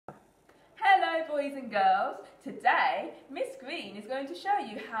boys and girls, today Miss Greene is going to show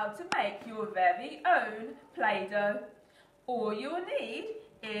you how to make your very own Play-Doh. All you'll need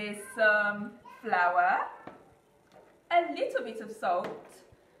is some flour, a little bit of salt,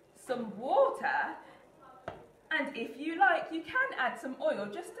 some water, and if you like you can add some oil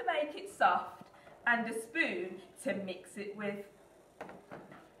just to make it soft, and a spoon to mix it with.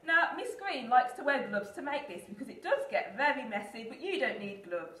 Now Miss Greene likes to wear gloves to make this because it does get very messy, but you don't need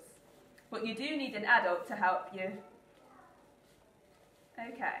gloves. But you do need an adult to help you.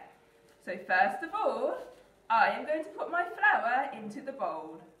 Okay, so first of all, I am going to put my flour into the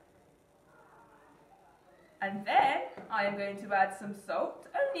bowl. And then I am going to add some salt,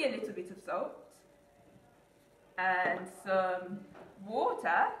 only a little bit of salt, and some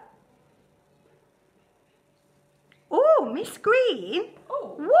water. Oh, Miss Greene,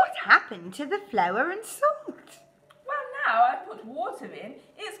 what happened to the flour and salt? Well, now I've put water in,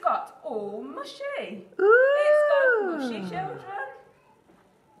 it's got all mushy. Ooh. It's got mushy, children.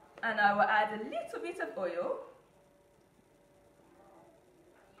 And I will add a little bit of oil.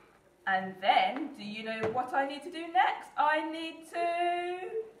 And then, do you know what I need to do next? I need to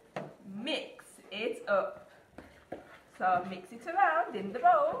mix it up. So I'll mix it around in the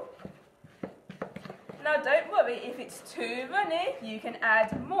bowl. Now don't worry, if it's too runny, you can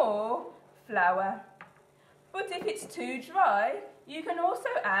add more flour. But if it's too dry, you can also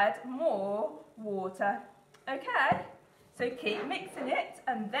add more water. Okay? So keep mixing it,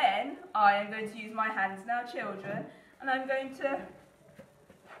 and then I am going to use my hands now, children, and I'm going to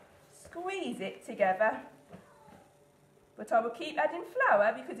squeeze it together. But I will keep adding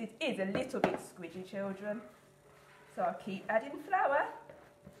flour because it is a little bit squidgy, children. So I'll keep adding flour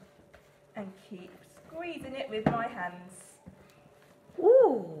and keep squeezing it with my hands.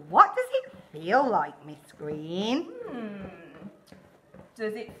 Ooh, what does it feel like, Miss Greene?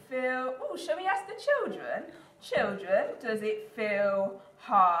 Does it feel... Oh, shall we ask the children? Children, does it feel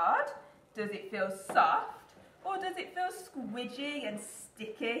hard? Does it feel soft? Or does it feel squidgy and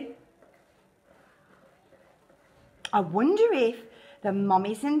sticky? I wonder if the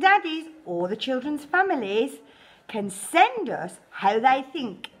mummies and daddies or the children's families can send us how they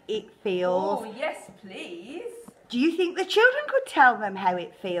think it feels. Oh, yes, please. Do you think the children could tell them how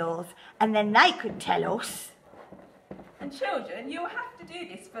it feels and then they could tell us? And children, you'll have to do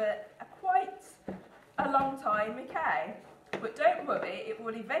this for quite a long time, okay? But don't worry, it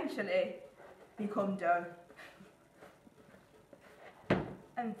will eventually become dough.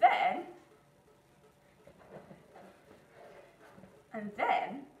 And then,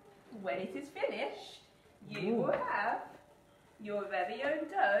 when it is finished, you will have your very own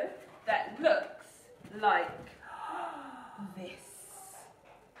dough that looks like this.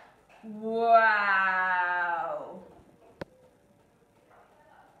 Wow!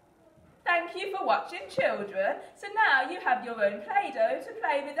 Thank you for watching, children. So now you have your own Play-Doh to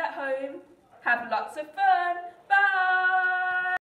play with at home. Have lots of fun.